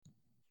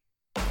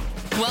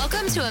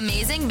Welcome to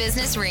Amazing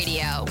Business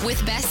Radio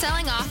with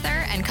best-selling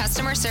author and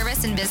customer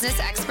service and business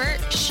expert,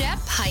 Shep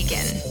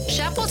Hyken.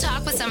 Shep will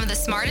talk with some of the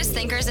smartest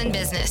thinkers in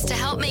business to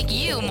help make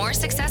you more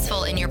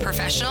successful in your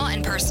professional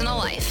and personal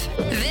life.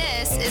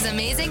 This is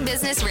Amazing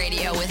Business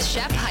Radio with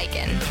Shep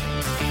Hyken.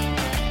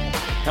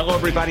 Hello,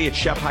 everybody. It's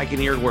Shep Hyken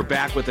here. We're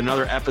back with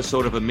another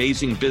episode of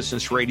Amazing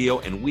Business Radio,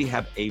 and we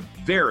have a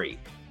very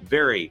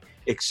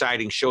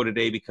exciting show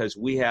today because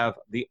we have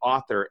the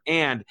author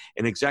and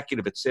an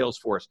executive at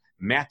Salesforce,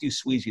 Matthew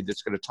Sweezey,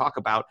 that's going to talk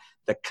about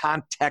the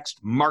context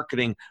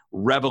marketing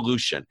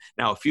revolution.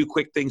 Now, a few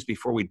quick things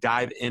before we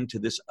dive into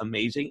this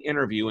amazing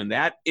interview, and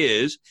that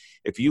is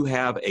if you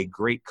have a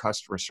great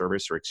customer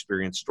service or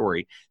experience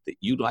story that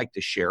you'd like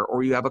to share,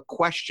 or you have a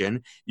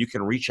question, you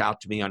can reach out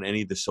to me on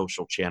any of the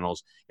social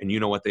channels, and you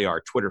know what they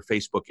are: Twitter,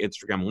 Facebook,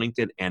 Instagram,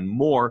 LinkedIn, and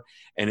more.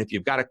 And if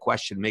you've got a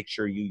question, make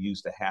sure you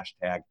use the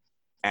hashtag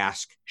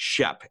Ask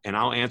Shep, and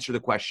I'll answer the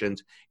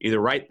questions either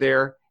right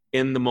there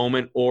in the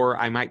moment, or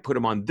I might put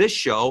them on this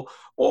show,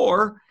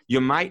 or you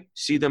might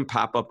see them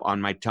pop up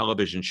on my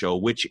television show,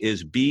 which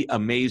is Be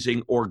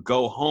Amazing or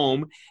Go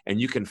Home.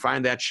 And you can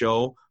find that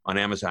show on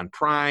Amazon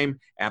Prime,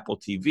 Apple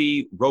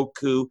TV,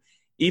 Roku,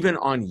 even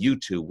on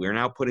YouTube. We're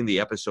now putting the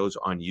episodes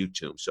on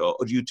YouTube. So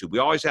YouTube, we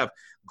always have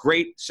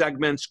great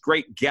segments,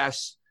 great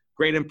guests,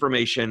 great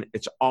information.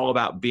 It's all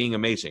about being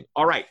amazing.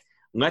 All right,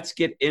 let's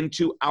get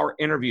into our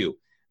interview.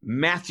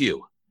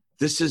 Matthew,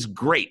 this is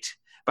great.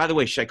 By the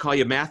way, should I call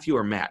you Matthew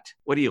or Matt?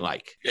 What do you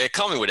like? Yeah,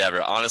 call me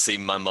whatever. Honestly,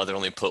 my mother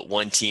only put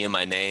one T in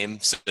my name,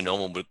 so no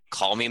one would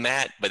call me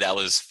Matt, but that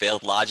was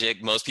failed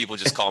logic. Most people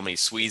just call me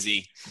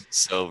Sweezy,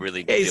 so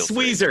really Hey,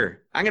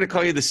 Sweezer. I'm going to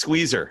call you the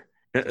Squeezer.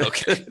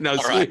 Okay. No, all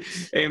right.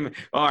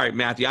 All right,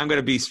 Matthew, I'm going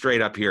to be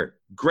straight up here.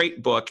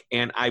 Great book,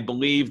 and I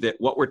believe that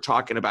what we're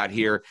talking about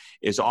here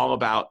is all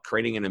about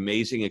creating an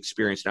amazing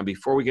experience. Now,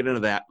 before we get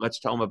into that, let's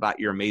tell them about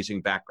your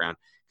amazing background,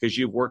 because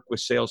you've worked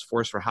with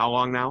Salesforce for how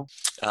long now?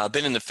 I've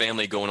been in the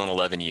family going on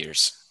 11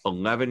 years.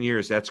 11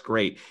 years, that's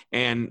great.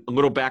 And a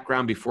little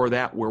background before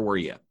that, where were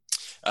you?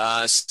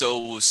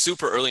 So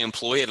super early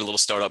employee at a little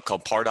startup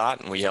called Pardot,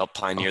 and we helped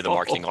pioneer the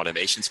marketing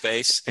automation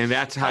space. And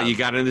that's how you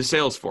got into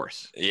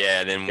Salesforce.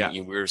 Yeah, then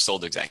we were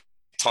sold to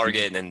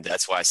Target, and then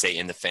that's why I say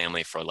in the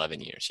family for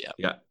 11 years.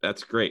 Yeah,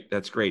 that's great.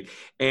 That's great.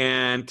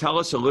 And tell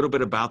us a little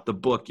bit about the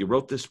book. You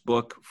wrote this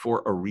book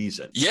for a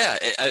reason. Yeah,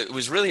 I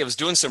was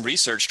doing some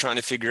research trying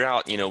to figure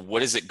out,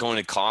 what is it going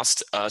to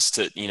cost us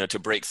to, to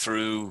break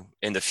through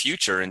in the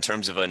future in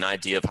terms of an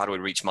idea of how do we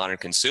reach modern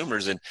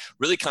consumers, and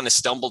really kind of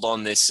stumbled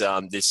on this,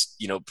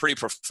 pretty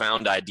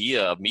profound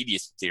idea of media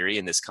theory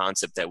and this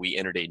concept that we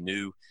entered a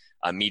new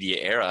media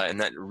era. And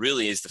that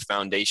really is the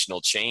foundational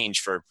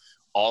change for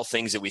all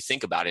things that we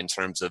think about in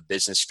terms of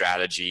business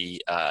strategy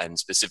and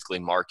specifically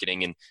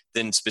marketing, and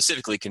then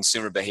specifically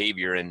consumer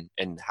behavior and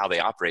how they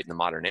operate in the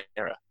modern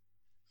era.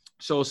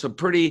 So some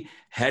pretty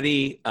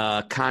heady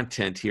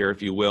content here,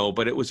 if you will,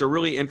 but it was a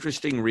really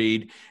interesting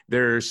read.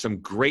 There's some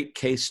great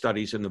case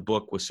studies in the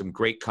book with some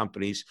great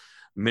companies,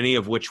 many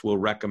of which we'll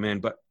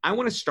recommend. But I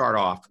want to start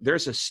off,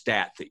 there's a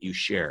stat that you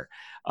share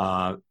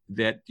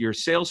that your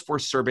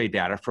Salesforce survey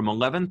data from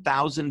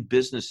 11,000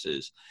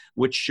 businesses,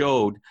 which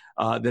showed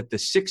that the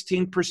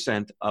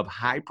 16% of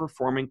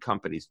high-performing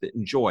companies that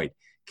enjoyed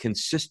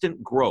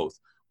consistent growth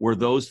were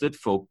those that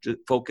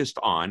focused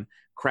on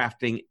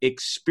crafting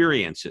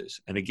experiences.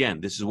 And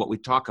again, this is what we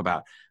talk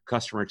about,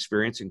 customer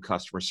experience and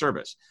customer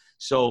service.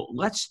 So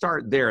let's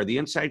start there. The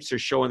insights are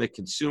showing that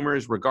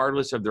consumers,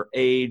 regardless of their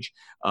age,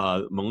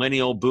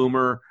 millennial,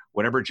 boomer,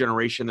 whatever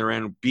generation they're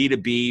in,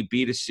 B2B,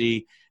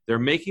 B2C, they're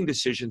making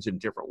decisions in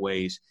different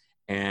ways.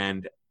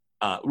 And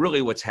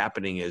really what's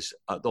happening is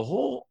the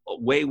whole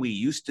way we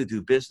used to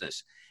do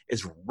business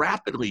is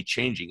rapidly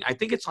changing. I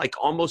think it's like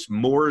almost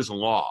Moore's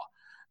Law.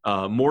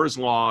 Moore's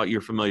Law,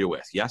 you're familiar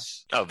with,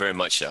 yes? Oh, very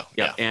much so.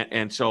 Yeah.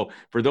 And so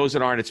for those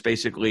that aren't, it's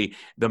basically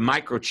the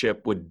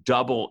microchip would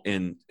double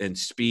in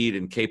speed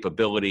and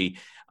capability.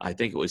 I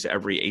think it was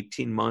every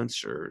 18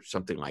 months or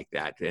something like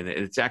that. And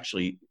it's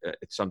actually,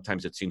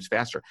 sometimes it seems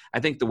faster. I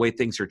think the way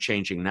things are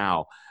changing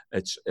now,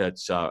 it's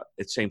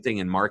same thing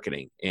in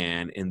marketing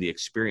and in the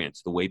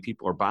experience, the way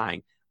people are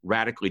buying,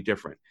 radically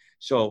different.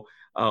 So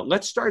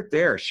let's start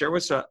there. Share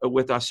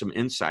with us some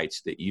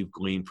insights that you've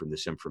gleaned from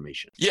this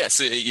information. Yes,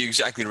 you're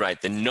exactly right.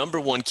 The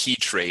number one key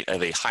trait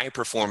of a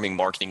high-performing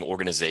marketing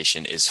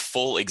organization is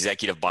full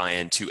executive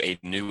buy-in to a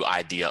new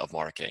idea of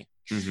marketing.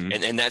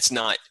 Mm-hmm. And that's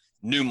not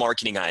new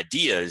marketing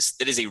ideas.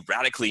 It is a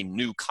radically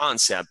new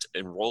concept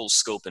and role,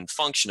 scope, and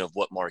function of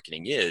what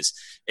marketing is.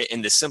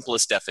 And the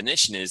simplest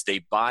definition is they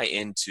buy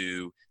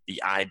into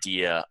the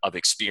idea of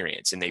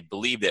experience, and they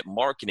believe that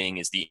marketing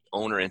is the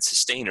owner and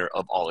sustainer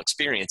of all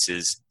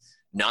experiences,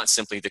 not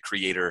simply the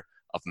creator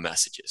of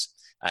messages.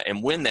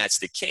 And when that's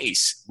the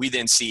case, we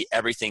then see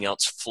everything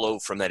else flow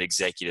from that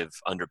executive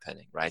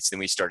underpinning, right? So then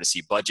we start to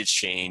see budgets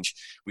change.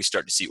 We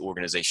start to see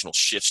organizational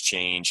shifts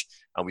change.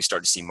 We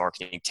start to see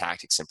marketing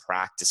tactics and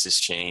practices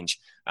change.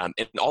 And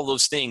all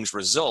those things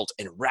result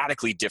in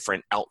radically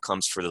different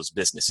outcomes for those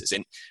businesses.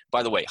 And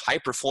by the way, high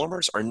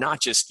performers are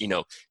not just,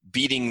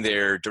 beating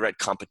their direct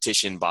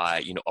competition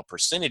by, a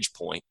percentage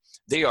point.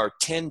 They are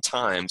 10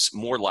 times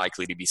more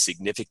likely to be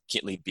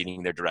significantly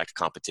beating their direct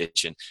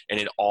competition. And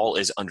it all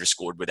is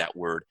underscored with that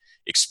word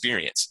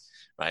experience,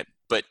 right?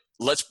 But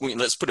let's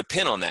put a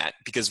pin on that,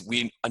 because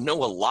we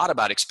know a lot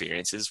about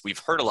experiences. We've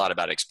heard a lot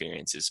about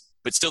experiences,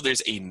 but still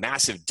there's a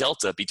massive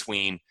delta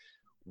between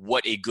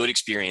what a good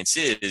experience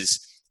is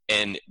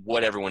and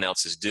what everyone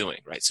else is doing,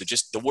 right? So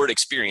just the word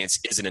experience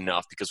isn't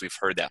enough, because we've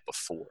heard that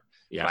before,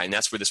 right? And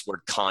that's where this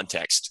word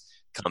context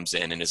comes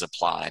in and is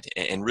applied.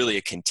 And really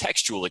a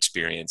contextual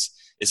experience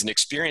is an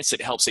experience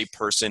that helps a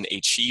person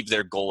achieve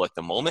their goal at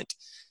the moment.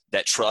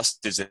 That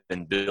trust has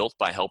been built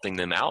by helping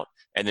them out,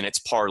 and then it's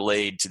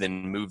parlayed to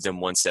then move them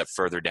one step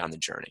further down the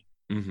journey.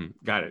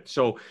 Mm-hmm. It.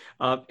 So,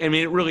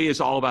 it really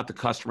is all about the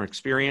customer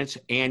experience,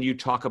 and you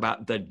talk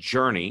about the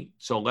journey.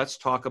 So let's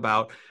talk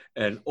about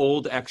an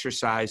old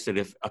exercise that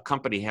if a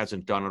company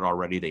hasn't done it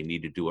already, they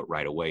need to do it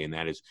right away, and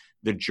that is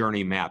the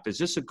journey map. Is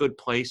this a good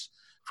place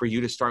for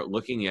you to start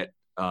looking at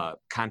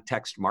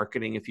context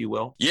marketing, if you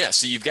will? Yeah,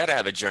 so you've got to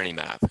have a journey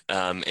map.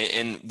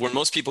 And where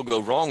most people go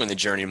wrong in the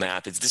journey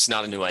map, this is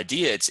not a new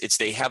idea. It's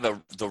they have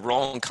the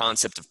wrong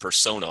concept of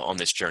persona on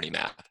this journey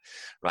map,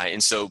 right?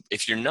 And so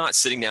if you're not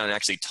sitting down and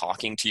actually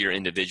talking to your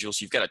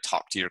individuals, you've got to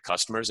talk to your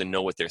customers and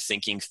know what they're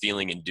thinking,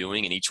 feeling, and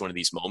doing in each one of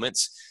these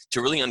moments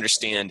to really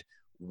understand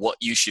what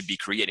you should be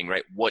creating,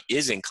 right? What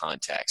is in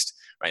context,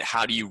 right?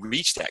 How do you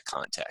reach that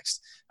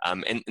context?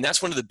 And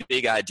that's one of the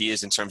big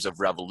ideas in terms of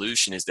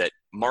revolution, is that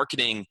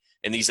marketing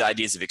and these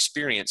ideas of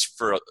experience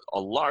for a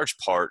large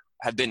part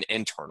have been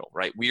internal,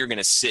 right? We are going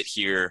to sit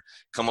here,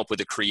 come up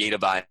with a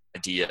creative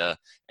idea,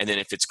 and then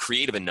if it's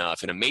creative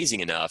enough and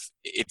amazing enough,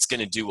 it's going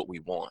to do what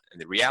we want.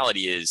 And the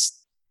reality is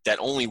that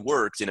only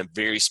worked in a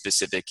very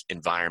specific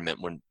environment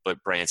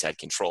but brands had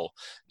control.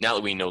 Now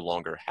that we no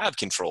longer have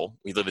control,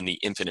 we live in the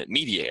infinite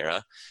media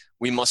era,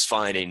 we must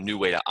find a new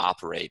way to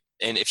operate.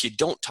 And if you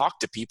don't talk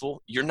to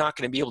people, you're not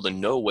going to be able to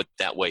know what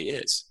that way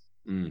is.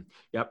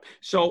 Yep.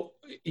 So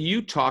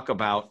you talk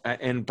about,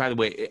 and by the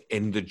way,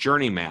 in the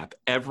journey map,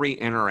 every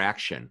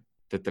interaction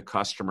that the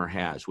customer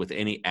has with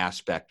any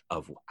aspect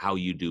of how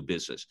you do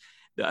business,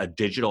 a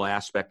digital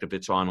aspect of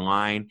it's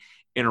online,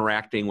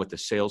 interacting with the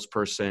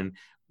salesperson,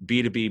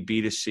 B2B,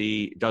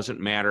 B2C, doesn't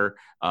matter.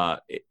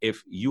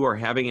 If you are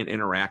having an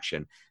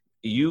interaction,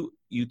 you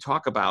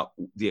talk about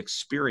the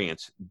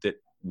experience that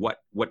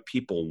what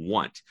people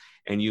want.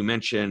 And you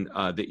mentioned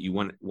that you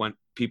want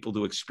people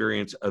to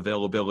experience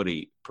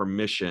availability,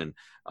 permission,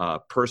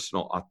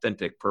 personal,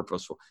 authentic,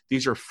 purposeful.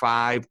 These are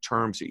 5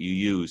 terms that you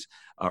use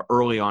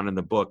early on in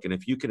the book. And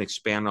if you can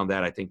expand on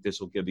that, I think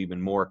this will give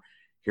even more,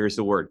 here's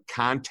the word,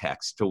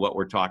 context to what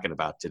we're talking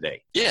about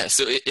today. Yeah.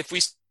 So if we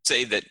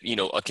say that,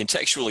 a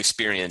contextual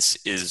experience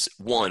is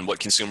 1, what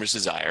consumers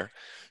desire.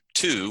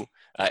 2,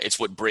 it's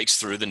what breaks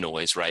through the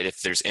noise, right?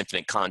 If there's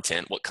infinite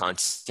content, what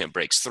content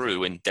breaks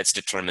through? And that's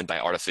determined by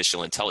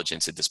artificial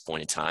intelligence at this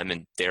point in time.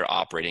 And they're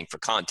operating for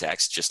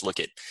context. Just look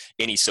at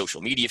any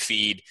social media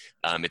feed.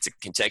 It's a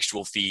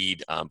contextual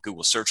feed.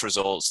 Google search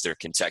results, they're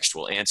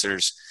contextual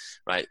answers,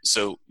 right?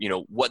 So,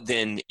 what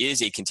then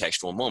is a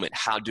contextual moment?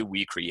 How do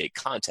we create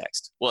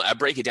context? Well, I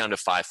break it down to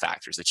 5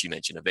 factors that you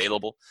mentioned: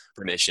 available,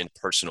 permission,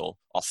 personal,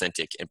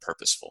 authentic, and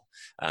purposeful.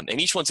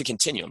 And each one's a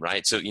continuum,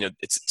 right? So,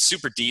 it's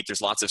super deep.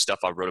 There's lots of stuff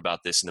I wrote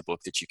about this in the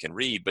book that you can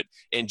read. But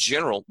in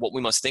general, what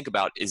we must think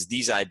about is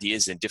these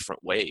ideas in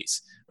different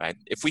ways, right?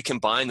 If we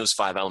combine those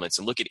 5 elements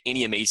and look at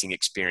any amazing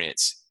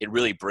experience, it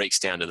really breaks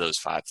down to those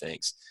 5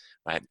 things.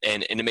 Right?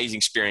 And an amazing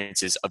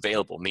experience is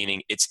available,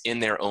 meaning it's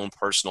in their own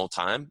personal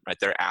time, right?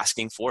 They're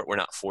asking for it. We're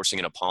not forcing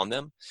it upon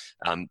them.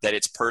 That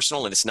it's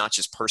personal, and it's not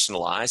just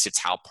personalized. It's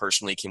how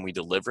personally can we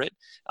deliver it.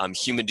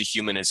 Human to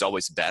human is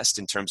always best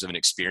in terms of an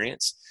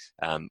experience.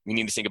 We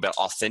need to think about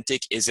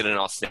authentic. Is it an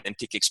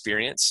authentic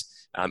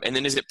experience? And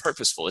then is it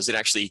purposeful? Is it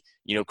actually,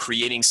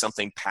 creating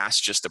something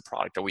past just a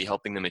product? Are we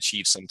helping them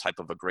achieve some type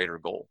of a greater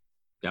goal?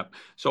 Yep.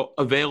 So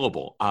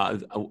available.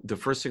 The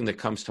first thing that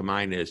comes to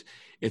mind is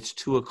it's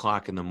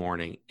 2:00 in the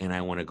morning and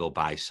I want to go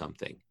buy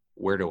something.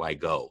 Where do I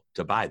go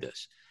to buy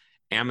this?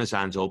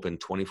 Amazon's open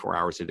 24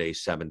 hours a day,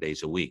 7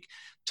 days a week.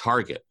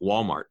 Target,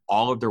 Walmart,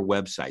 all of their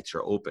websites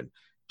are open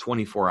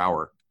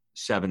 24-hour,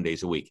 7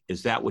 days a week.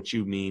 Is that what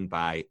you mean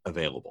by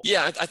available?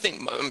 Yeah, I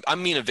think I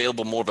mean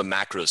available more of a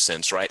macro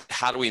sense, right?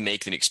 How do we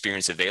make an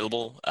experience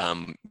available?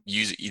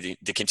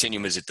 The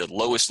continuum is at the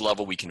lowest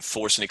level, we can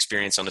force an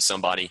experience onto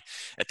somebody.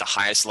 At the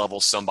highest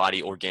level,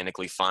 somebody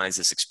organically finds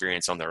this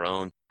experience on their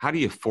own. How do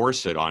you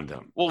force it on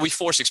them? Well, we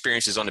force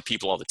experiences onto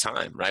people all the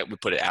time, right? We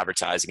put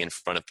advertising in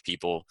front of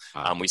people.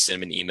 We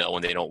send them an email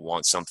when they don't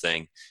want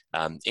something.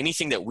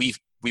 Anything that we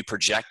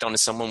project onto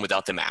someone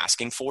without them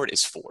asking for it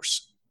is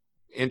force.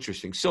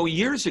 Interesting. So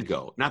years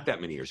ago, not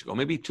that many years ago,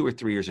 maybe 2 or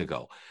 3 years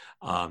ago,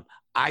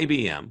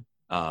 IBM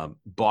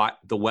bought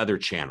the Weather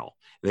Channel.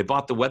 They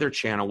bought the Weather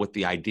Channel with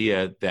the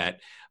idea that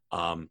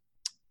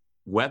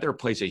weather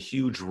plays a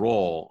huge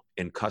role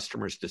in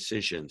customers'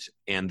 decisions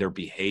and their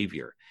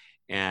behavior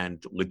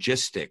and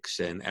logistics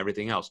and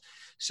everything else.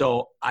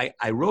 So I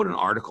wrote an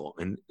article,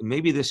 and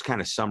maybe this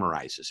kind of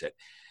summarizes it.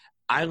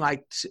 I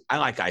like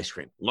ice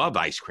cream, love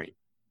ice cream.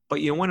 But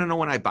you want to know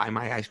when I buy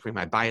my ice cream?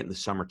 I buy it in the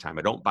summertime.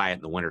 I don't buy it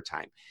in the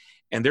wintertime.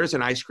 And there's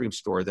an ice cream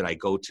store that I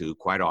go to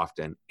quite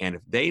often. And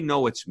if they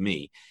know it's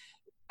me,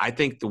 I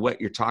think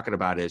what you're talking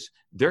about is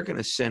they're going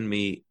to send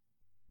me,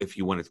 if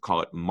you want to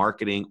call it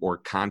marketing or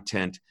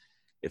content,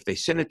 if they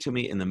send it to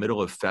me in the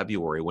middle of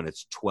February when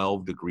it's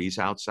 12 degrees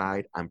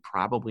outside, I'm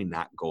probably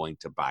not going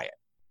to buy it.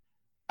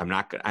 I'm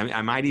not going.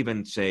 I might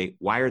even say,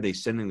 why are they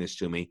sending this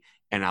to me?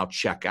 And I'll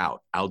check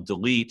out. I'll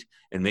delete,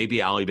 and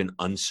maybe I'll even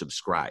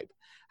unsubscribe.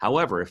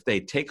 However, if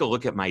they take a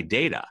look at my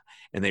data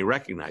and they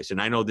recognize,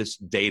 and I know this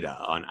data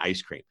on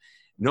ice cream,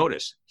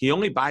 notice he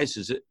only buys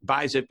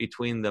it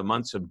between the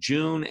months of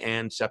June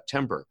and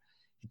September.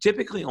 He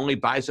typically only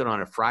buys it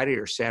on a Friday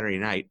or Saturday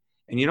night.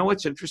 And you know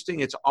what's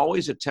interesting? It's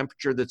always a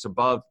temperature that's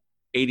above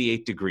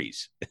 88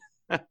 degrees.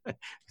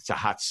 It's a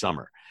hot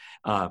summer.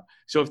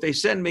 So if they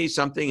send me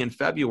something in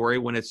February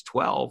when it's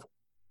 12,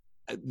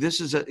 this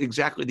is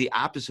exactly the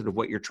opposite of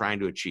what you're trying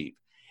to achieve.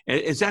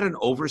 Is that an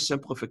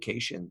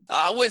oversimplification?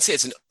 I wouldn't say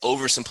it's an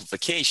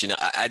oversimplification.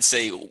 I'd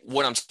say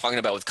what I'm talking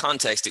about with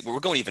context,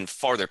 we're going even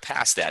farther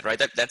past that, right?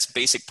 That's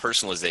basic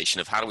personalization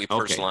of how do we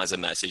personalize a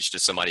message to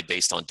somebody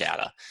based on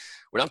data.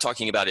 What I'm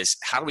talking about is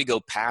how do we go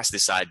past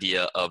this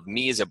idea of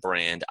me as a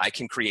brand, I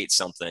can create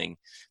something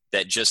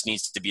that just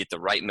needs to be at the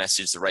right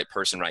message, the right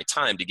person, right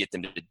time to get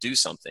them to do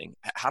something.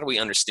 How do we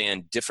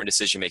understand different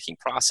decision-making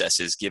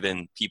processes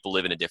given people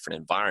live in a different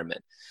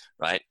environment,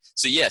 right?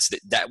 So yes,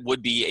 that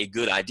would be a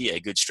good idea, a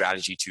good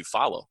strategy to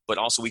follow, but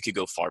also we could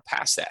go far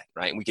past that,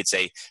 right? And we could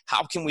say,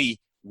 how can we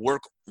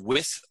work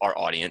with our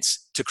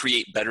audience to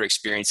create better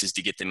experiences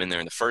to get them in there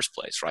in the first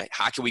place, right?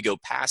 How can we go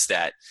past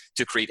that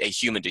to create a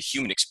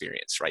human-to-human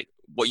experience, right?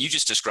 What you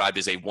just described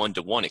is a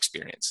one-to-one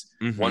experience,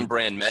 one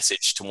brand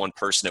message to one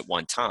person at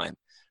one time.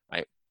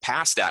 Right?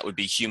 Past that would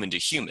be human to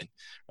human,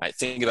 right?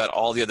 Think about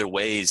all the other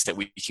ways that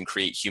we can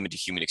create human to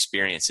human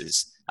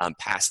experiences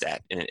past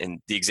that. And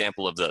the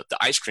example of the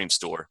ice cream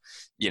store,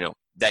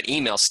 that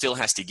email still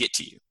has to get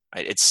to you,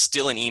 right? It's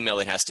still an email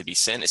that has to be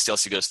sent. It still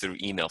has to go through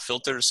email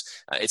filters.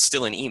 It's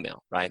still an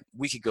email, right?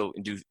 We could go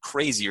and do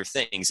crazier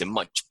things and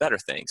much better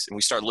things. And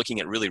we start looking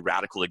at really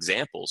radical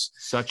examples.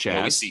 Such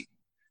as?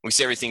 We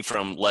see everything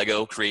from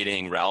Lego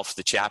creating Ralph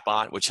the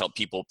chatbot, which helped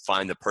people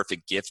find the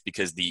perfect gift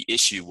because the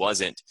issue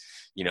wasn't,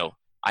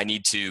 I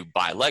need to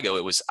buy Lego.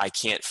 It was, I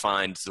can't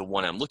find the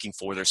one I'm looking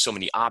for. There's so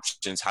many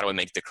options. How do I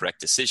make the correct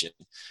decision,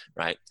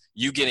 right?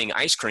 You getting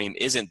ice cream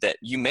isn't that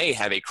you may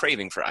have a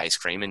craving for ice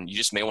cream and you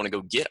just may want to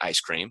go get ice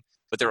cream,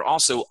 but there are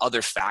also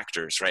other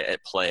factors, right,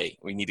 at play.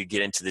 We need to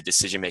get into the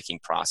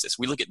decision-making process.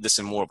 We look at this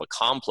in more of a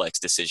complex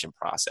decision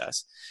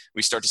process.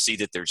 We start to see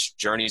that there's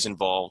journeys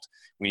involved.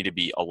 We need to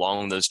be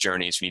along those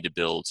journeys. We need to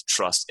build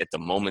trust at the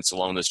moments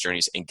along those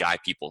journeys and guide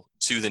people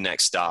to the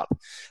next stop.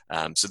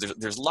 So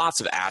there's lots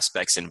of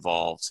aspects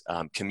involved.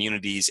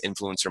 Communities,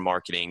 influencer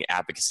marketing,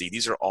 advocacy,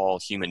 these are all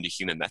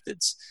human-to-human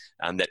methods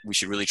that we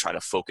should really try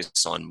to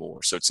focus on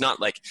more. So it's not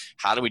like,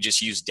 how do we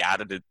just use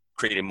data to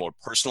create a more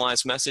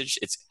personalized message?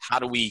 It's how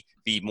do we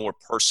be more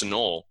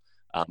personal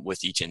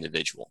with each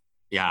individual?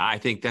 Yeah, I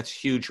think that's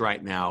huge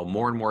right now.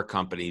 More and more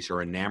companies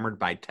are enamored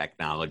by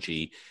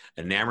technology,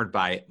 enamored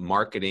by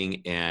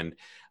marketing and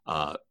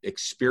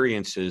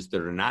experiences that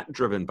are not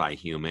driven by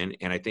human.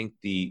 And I think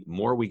the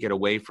more we get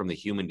away from the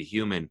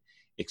human-to-human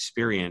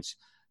experience,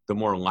 the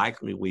more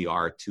likely we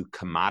are to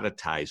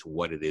commoditize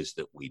what it is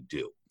that we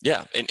do.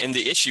 Yeah, and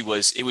the issue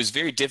was it was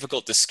very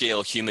difficult to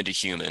scale human to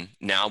human.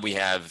 Now we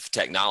have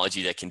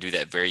technology that can do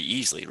that very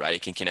easily, right?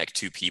 It can connect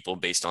two people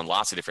based on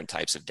lots of different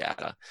types of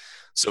data.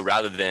 So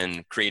rather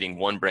than creating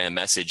one brand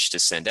message to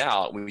send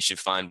out, we should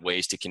find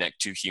ways to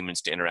connect two humans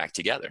to interact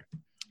together.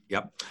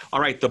 Yep. All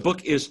right. The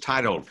book is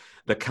titled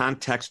The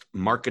Context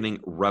Marketing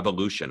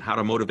Revolution: How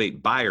to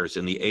Motivate Buyers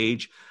in the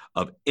Age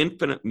of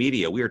Infinite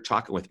Media. We are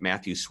talking with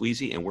Matthew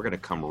Sweezey, and we're going to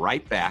come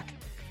right back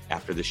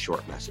after this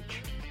short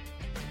message.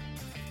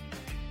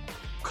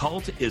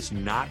 Cult is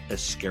not a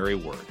scary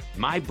word.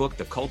 My book,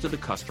 The Cult of the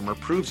Customer,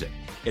 proves it.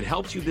 It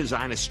helps you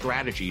design a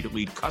strategy to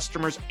lead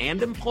customers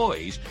and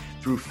employees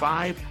through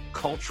 5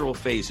 cultural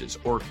phases,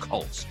 or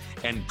cults.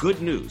 And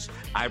good news,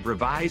 I've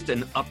revised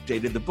and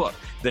updated the book.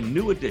 The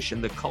new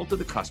edition, The Cult of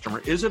the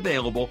Customer, is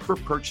available for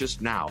purchase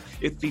now.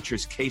 It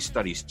features case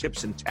studies,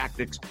 tips, and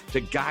tactics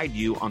to guide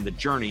you on the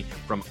journey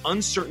from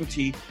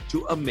uncertainty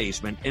to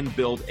amazement and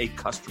build a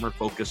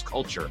customer-focused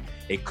culture,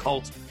 a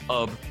cult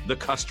of the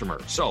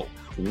customer. So,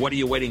 what are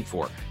you waiting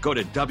for? Go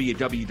to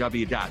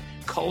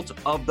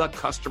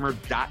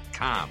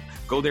www.cultofthecustomer.com.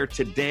 Go there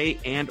today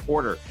and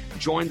order.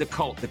 Join the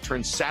cult that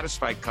turns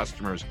satisfied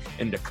customers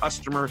into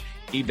customer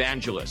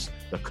evangelists.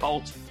 The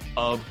Cult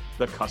of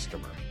the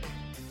Customer.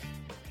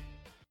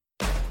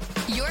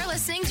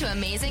 listening to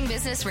Amazing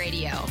Business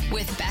Radio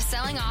with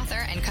best-selling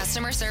author and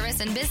customer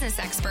service and business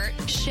expert,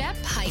 Shep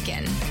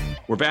Hyken.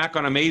 We're back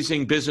on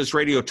Amazing Business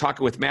Radio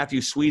talking with Matthew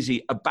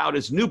Sweezey about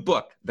his new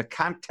book, The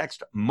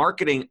Context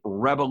Marketing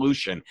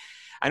Revolution.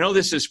 I know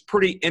this is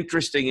pretty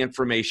interesting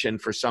information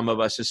for some of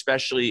us,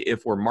 especially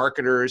if we're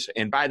marketers.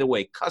 And by the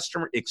way,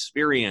 customer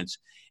experience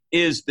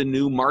is the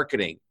new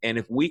marketing. And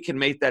if we can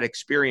make that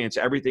experience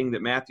everything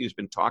that Matthew's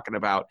been talking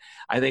about,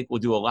 I think we'll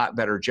do a lot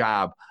better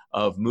job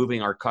of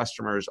moving our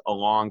customers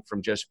along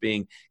from just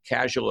being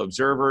casual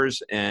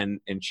observers and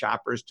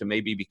shoppers to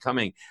maybe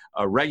becoming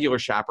a regular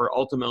shopper,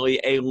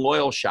 ultimately a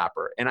loyal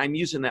shopper. And I'm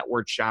using that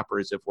word shopper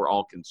as if we're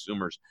all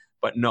consumers.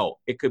 But no,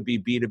 it could be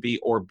B2B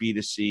or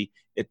B2C.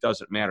 It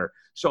doesn't matter.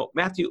 So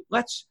Matthew,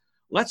 let's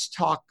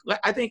talk.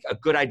 I think a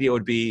good idea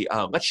would be,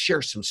 let's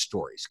share some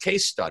stories,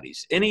 case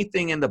studies,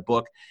 anything in the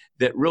book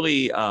that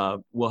really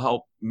will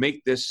help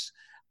make this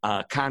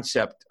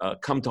concept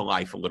come to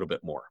life a little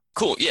bit more.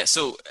 Cool. Yeah.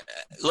 So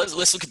let's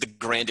look at the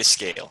grandest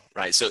scale,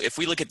 right? So if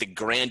we look at the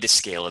grandest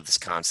scale of this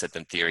concept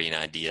and theory and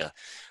idea,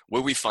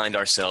 where we find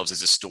ourselves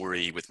is a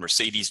story with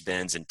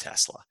Mercedes-Benz and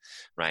Tesla,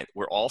 right?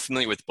 We're all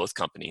familiar with both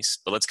companies,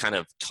 but let's kind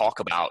of talk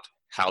about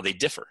how they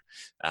differ.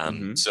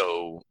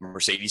 So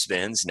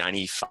Mercedes-Benz,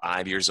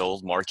 95 years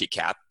old, market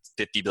cap,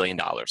 $50 billion.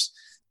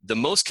 The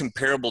most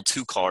comparable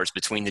two cars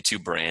between the two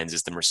brands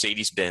is the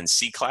Mercedes-Benz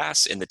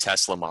C-Class and the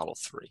Tesla Model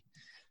 3.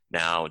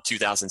 Now,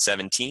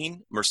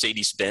 2017,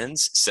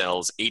 Mercedes-Benz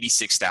sells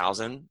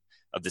 86,000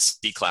 of the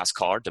C-Class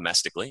car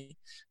domestically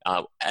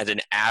at an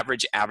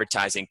average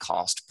advertising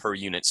cost per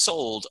unit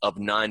sold of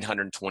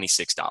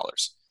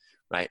 $926.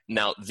 Right?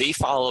 Now, they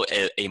follow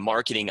a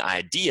marketing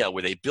idea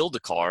where they build a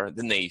car,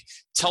 then they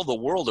tell the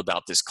world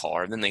about this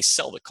car, and then they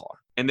sell the car.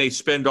 And they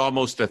spend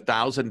almost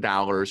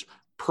 $1,000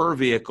 per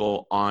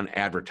vehicle on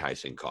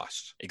advertising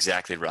costs.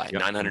 Exactly right. Yep.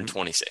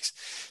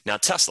 926. Now,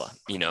 Tesla,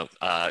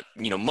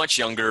 much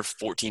younger,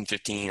 14,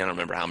 15, I don't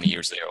remember how many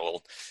years they are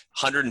old,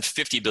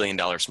 $150 billion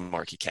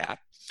market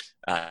cap.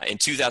 In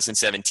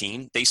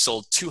 2017, they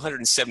sold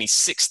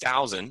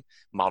 276,000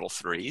 Model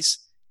 3s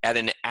at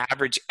an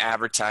average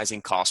advertising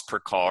cost per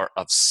car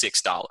of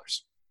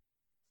 $6,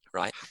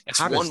 right?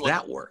 How does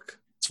that work?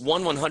 It's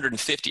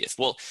 1/150th.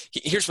 Well,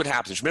 here's what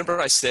happens. Remember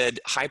I said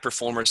high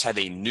performers have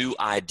a new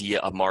idea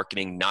of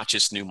marketing, not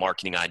just new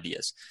marketing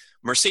ideas.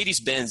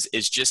 Mercedes-Benz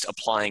is just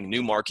applying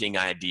new marketing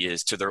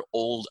ideas to their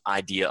old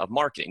idea of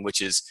marketing,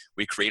 which is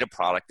we create a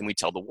product and we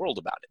tell the world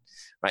about it,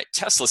 right?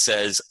 Tesla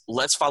says,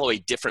 let's follow a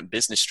different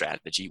business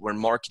strategy where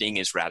marketing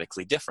is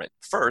radically different.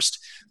 First,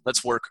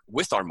 let's work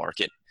with our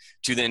market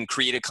to then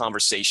create a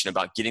conversation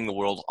about getting the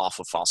world off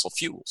of fossil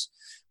fuels.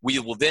 We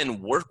will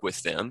then work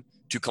with them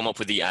to come up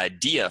with the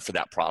idea for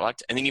that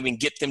product and then even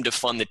get them to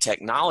fund the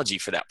technology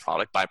for that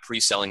product by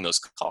pre-selling those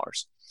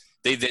cars.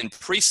 They then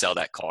pre-sell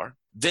that car,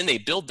 then they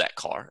build that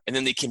car, and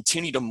then they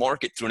continue to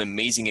market through an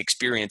amazing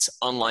experience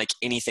unlike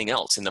anything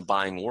else in the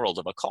buying world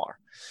of a car,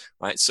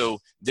 right? So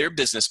their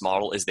business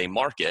model is they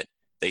market,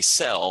 they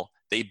sell,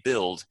 they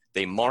build,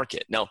 they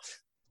market. Now,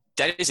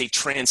 that is a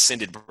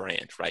transcended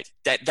brand, right?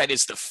 That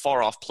is the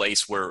far off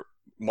place where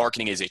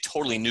marketing is a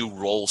totally new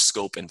role,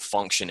 scope, and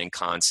function and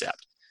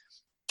concept.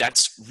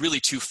 That's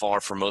really too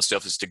far for most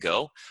of us to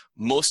go.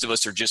 Most of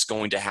us are just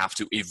going to have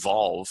to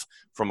evolve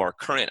from our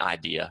current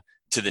idea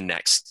to the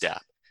next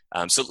step.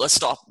 So let's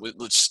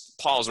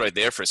pause right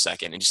there for a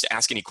second and just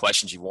ask any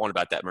questions you want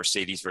about that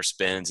Mercedes versus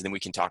Benz, and then we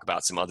can talk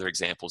about some other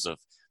examples of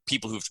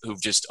people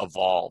who've just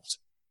evolved.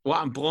 Well,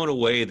 I'm blown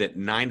away that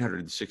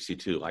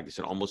 962, like I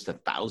said, almost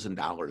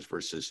 $1,000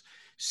 versus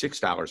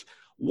 $6.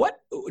 What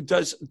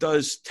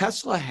does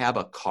Tesla have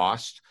a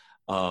cost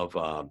of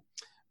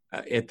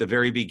at the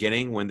very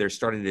beginning when they're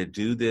starting to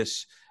do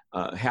this?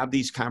 Have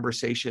these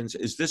conversations?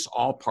 Is this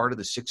all part of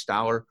the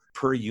 $6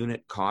 per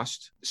unit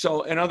cost?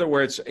 So in other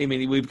words, I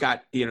mean, you've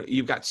got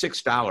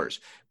 $6,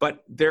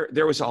 but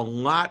there was a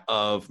lot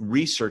of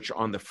research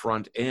on the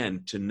front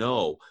end to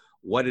know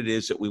what it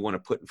is that we want to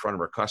put in front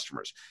of our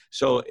customers.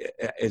 So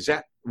is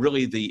that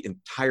really the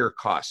entire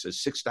cost?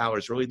 Is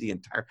 $6 really the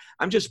entire?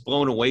 I'm just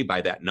blown away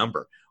by that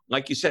number.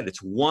 Like you said,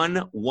 it's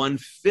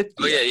 1/150th.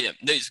 Oh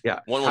yeah.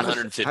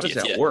 1/150th. How does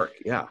that work?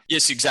 Yeah.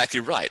 Yes, exactly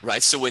right.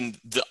 So when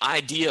the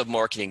idea of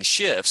marketing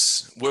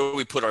shifts, where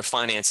we put our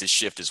finances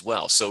shift as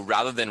well. So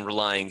rather than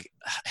relying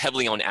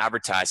heavily on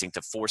advertising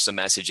to force a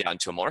message out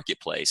into a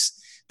marketplace,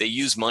 they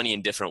use money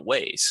in different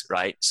ways,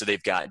 right? So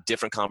they've got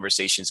different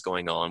conversations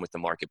going on with the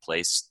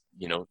marketplace,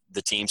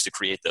 the teams to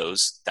create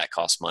those, that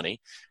costs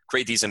money.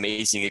 Create these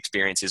amazing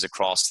experiences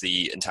across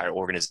the entire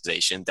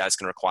organization. That's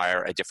going to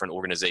require a different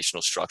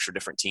organizational structure,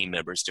 different team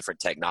members, different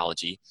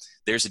technology.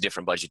 There's a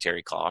different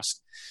budgetary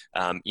cost.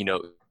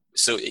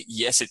 So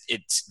yes,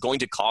 it's going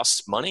to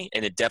cost money,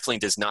 and it definitely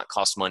does not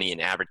cost money in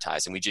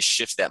advertising. We just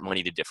shift that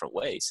money to different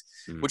ways,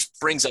 which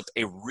brings up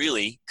a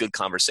really good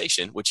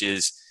conversation, which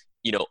is,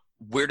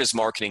 where does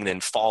marketing then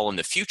fall in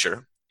the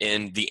future?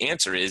 And the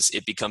answer is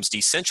it becomes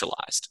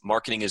decentralized.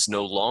 Marketing is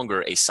no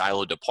longer a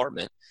siloed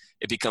department.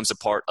 It becomes a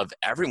part of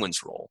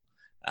everyone's role.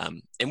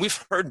 And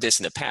we've heard this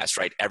in the past,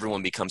 right?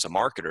 Everyone becomes a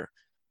marketer.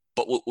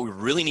 But what we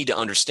really need to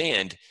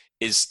understand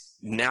is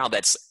now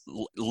that's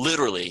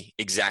literally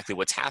exactly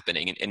what's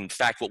happening. And in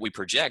fact, what we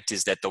project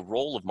is that the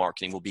role of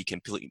marketing will be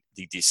completely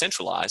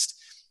decentralized.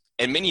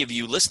 And many of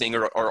you listening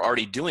are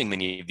already doing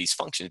many of these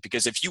functions,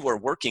 because if you are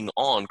working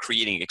on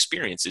creating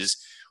experiences,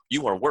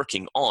 you are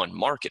working on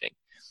marketing,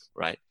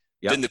 right?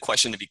 Yep. Then the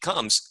question that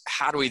becomes,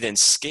 how do we then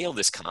scale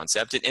this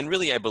concept? And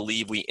really, I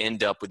believe we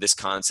end up with this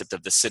concept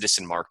of the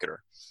citizen marketer.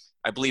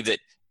 I believe that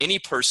any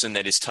person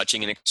that is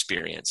touching an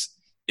experience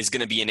is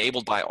going to be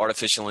enabled by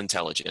artificial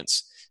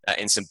intelligence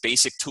and some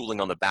basic tooling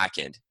on the back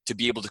end to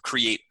be able to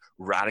create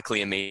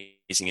radically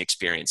amazing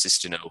experiences,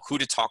 to know who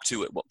to talk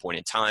to at what point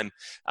in time,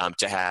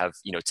 to have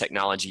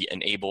technology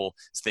enable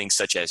things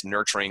such as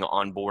nurturing,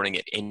 onboarding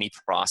at any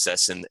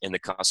process in the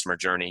customer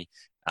journey,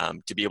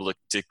 to be able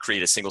to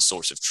create a single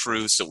source of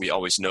truth so we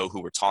always know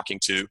who we're talking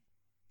to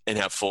and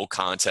have full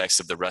context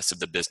of the rest of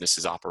the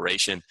business's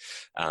operation.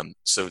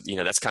 So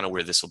that's kind of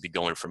where this will be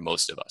going for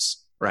most of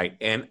us. Right.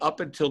 And up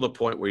until the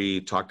point where you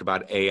talked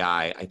about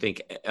AI, I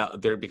think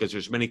because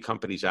there's many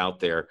companies out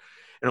there,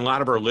 and a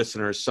lot of our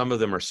listeners, some of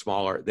them are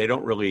smaller, they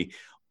don't really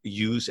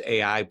use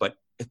AI, but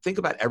think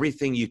about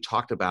everything you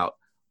talked about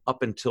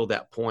up until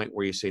that point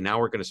where you say, now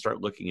we're going to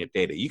start looking at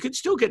data. You can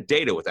still get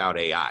data without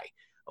AI.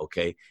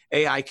 Okay.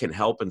 AI can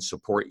help and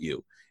support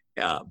you.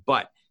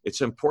 But it's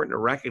important to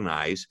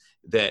recognize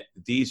that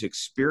these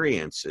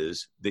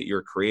experiences that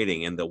you're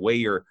creating and the way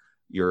you're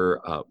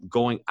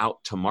going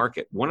out to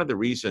market. One of the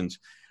reasons,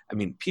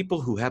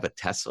 people who have a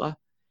Tesla,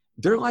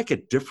 they're like a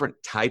different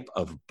type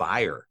of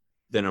buyer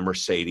than a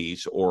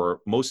Mercedes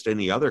or most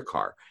any other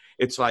car.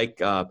 It's like,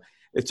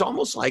 it's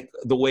almost like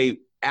the way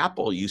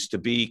Apple used to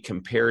be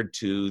compared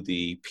to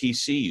the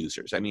PC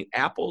users.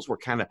 Apple's were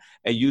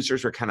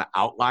users were kind of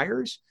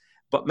outliers,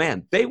 but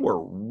man, they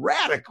were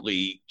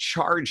radically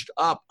charged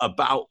up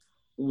about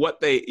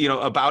what they,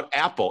 about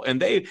Apple.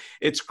 And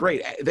it's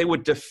great. They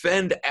would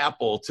defend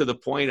Apple to the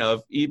point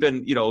of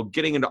even,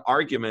 getting into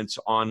arguments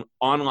on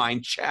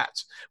online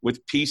chats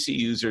with PC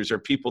users or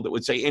people that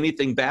would say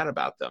anything bad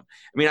about them.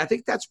 I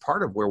think that's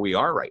part of where we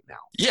are right now.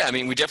 Yeah.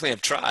 We definitely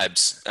have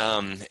tribes.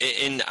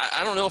 And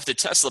I don't know if the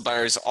Tesla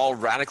buyers are all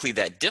radically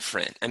that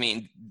different.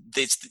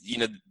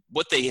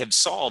 What they have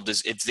solved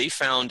is they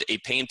found a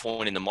pain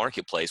point in the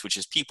marketplace, which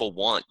is people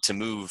want to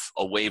move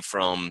away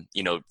from,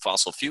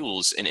 fossil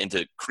fuels and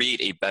to create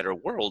a better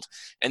world.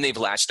 And they've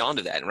latched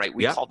onto that. Right.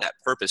 We call that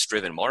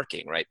purpose-driven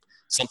marketing, right?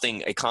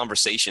 A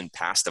conversation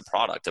past the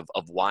product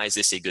of why is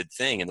this a good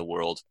thing in the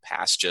world,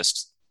 past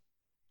just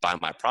buy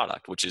my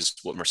product, which is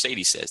what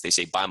Mercedes says. They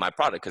say, buy my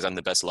product because I'm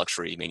the best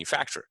luxury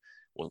manufacturer.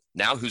 Well,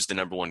 now who's the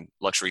number one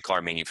luxury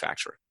car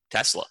manufacturer?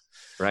 Tesla.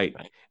 Right.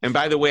 And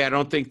by the way, I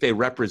don't think they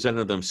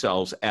represented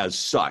themselves as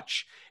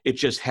such. It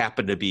just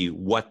happened to be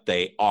what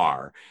they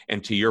are.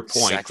 And to your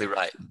point, exactly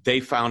right.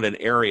 They found an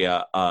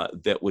area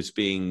that was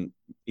being,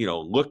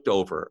 looked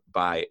over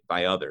by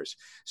others.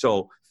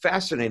 So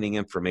fascinating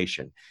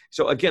information.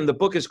 So again, the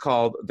book is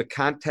called The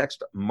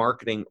Context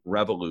Marketing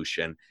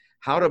Revolution: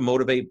 How to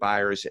Motivate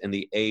Buyers in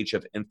the Age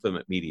of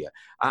Influent Media.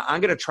 I'm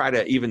going to try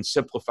to even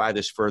simplify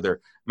this further.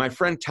 My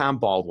friend Tom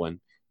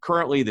Baldwin,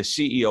 currently the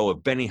CEO of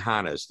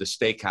Benihana's, the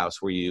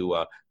steakhouse where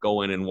you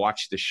go in and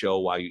watch the show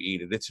while you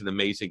eat it. It's an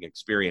amazing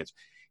experience.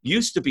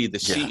 Used to be the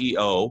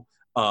CEO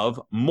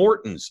of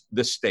Morton's,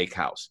 the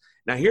steakhouse.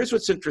 Now, here's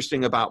what's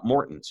interesting about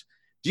Morton's.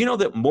 Do you know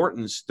that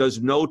Morton's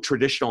does no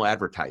traditional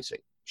advertising?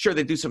 Sure,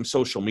 they do some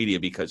social media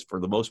because for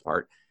the most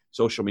part,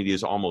 social media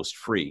is almost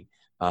free,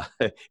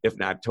 if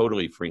not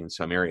totally free in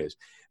some areas.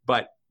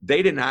 But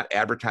they did not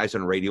advertise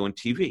on radio and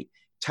TV.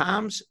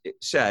 Tom's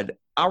said,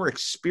 our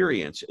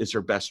experience is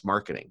our best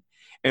marketing.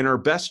 And our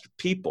best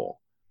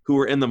people who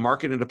are in the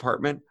marketing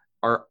department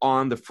are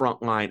on the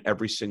front line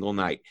every single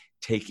night,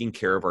 taking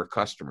care of our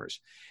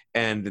customers.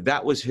 And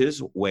that was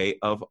his way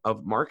of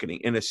marketing.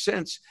 In a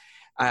sense,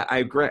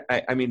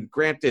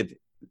 granted,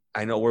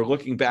 I know we're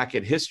looking back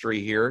at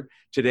history here.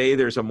 Today,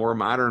 there's a more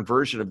modern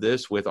version of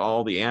this with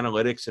all the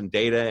analytics and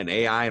data and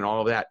AI and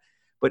all of that.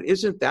 But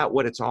isn't that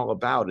what it's all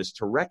about, is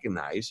to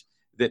recognize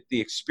that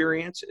the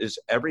experience is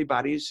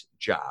everybody's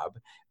job.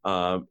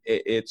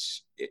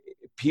 It's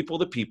people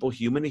to people,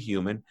 human to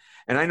human.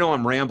 And I know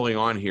I'm rambling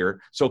on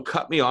here, so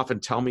cut me off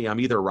and tell me I'm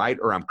either right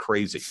or I'm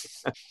crazy.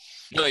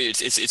 No,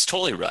 it's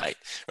totally right.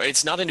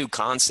 It's not a new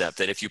concept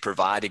that if you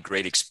provide a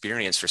great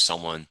experience for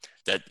someone,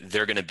 that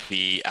they're going to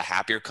be a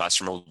happier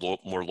customer,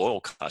 more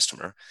loyal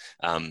customer.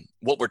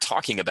 What we're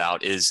talking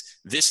about is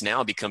this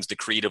now becomes the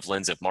creative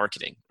lens of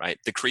marketing, right?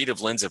 The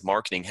creative lens of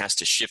marketing has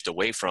to shift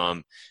away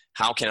from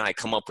how can I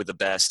come up with the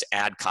best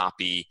ad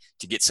copy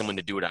to get someone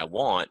to do what I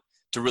want,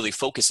 to really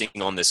focusing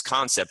on this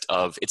concept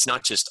of it's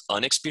not just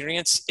an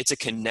experience, it's a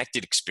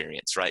connected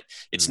experience, right?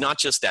 It's not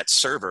just that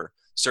server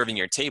serving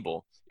your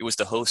table. It was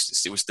the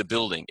hostess, it was the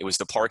building, it was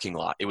the parking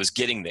lot, it was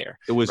getting there.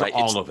 It was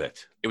all of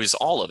it. It was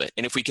all of it.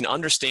 And if we can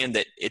understand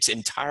that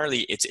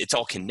it's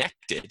all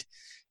connected,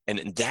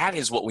 and that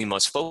is what we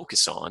must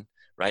focus on,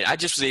 right? I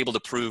just was able to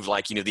prove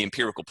the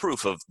empirical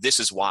proof of this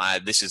is why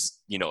this is,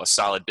 a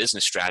solid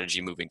business strategy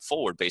moving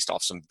forward based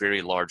off some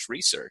very large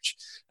research.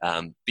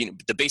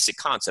 The basic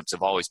concepts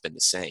have always been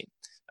the same.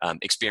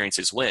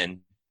 Experiences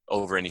win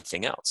over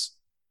anything else.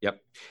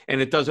 Yep.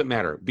 And it doesn't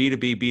matter.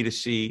 B2B,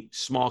 B2C,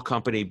 small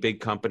company, big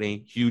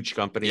company, huge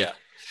company. Yeah.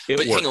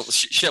 But hang on,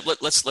 Shep,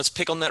 let's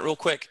pick on that real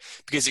quick,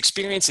 because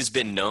experience has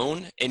been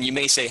known, and you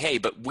may say, hey,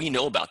 but we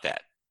know about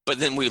that. But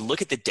then we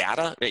look at the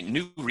data, right?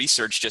 New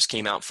research just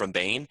came out from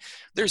Bain.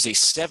 There's a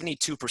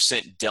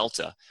 72%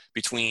 delta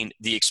between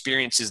the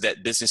experiences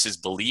that businesses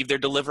believe they're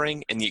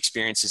delivering and the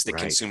experiences that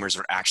consumers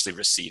are actually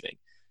receiving.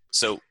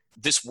 So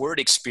this word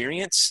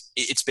experience,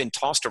 it's been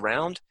tossed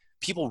around.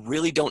 People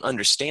really don't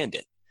understand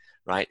it,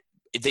 right?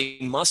 They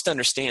must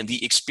understand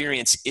the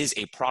experience is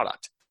a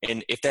product.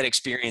 And if that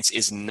experience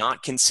is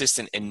not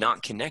consistent and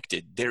not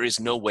connected, there is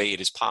no way it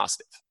is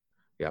positive.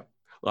 Yep.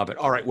 Love it.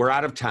 All right. We're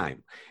out of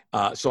time.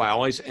 So I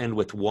always end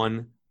with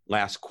one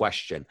last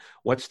question.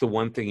 What's the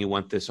one thing you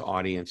want this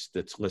audience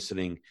that's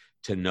listening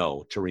to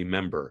know, to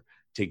remember,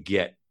 to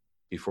get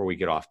before we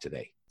get off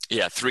today?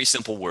 Yeah. 3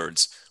 simple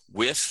words: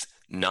 with,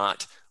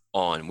 not,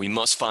 on. We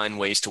must find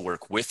ways to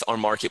work with our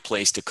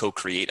marketplace to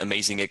co-create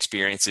amazing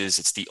experiences.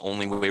 It's the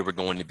only way we're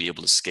going to be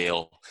able to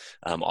scale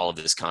all of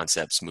these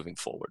concepts moving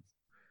forward.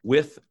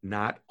 With,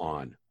 not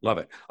on. Love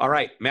it. All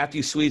right.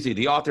 Matthew Sweezey,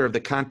 the author of The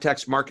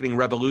Context Marketing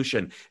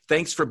Revolution.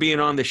 Thanks for being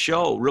on the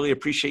show. Really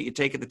appreciate you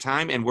taking the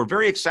time. And we're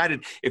very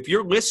excited. If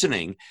you're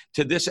listening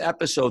to this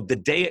episode the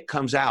day it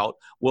comes out,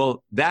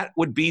 well, that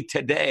would be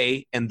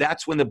today. And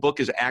that's when the book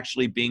is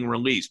actually being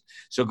released.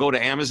 So go to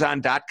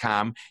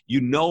Amazon.com.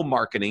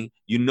 Marketing,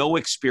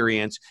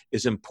 experience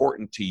is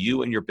important to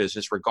you and your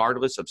business,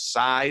 regardless of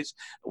size,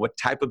 what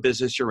type of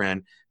business you're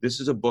in. This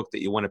is a book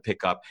that you want to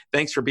pick up.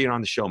 Thanks for being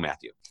on the show,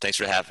 Matthew. Thanks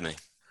for having me.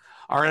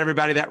 All right,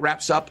 everybody, that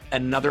wraps up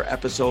another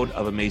episode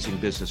of Amazing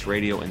Business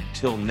Radio.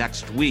 Until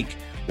next week,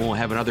 we'll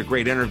have another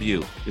great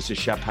interview. This is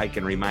Shep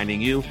Hyken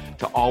reminding you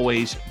to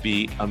always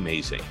be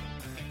amazing.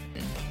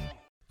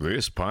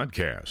 This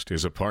podcast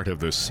is a part of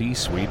the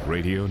C-Suite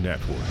Radio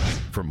Network.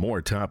 For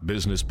more top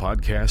business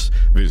podcasts,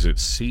 visit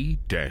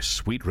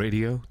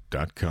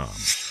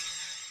c-suiteradio.com.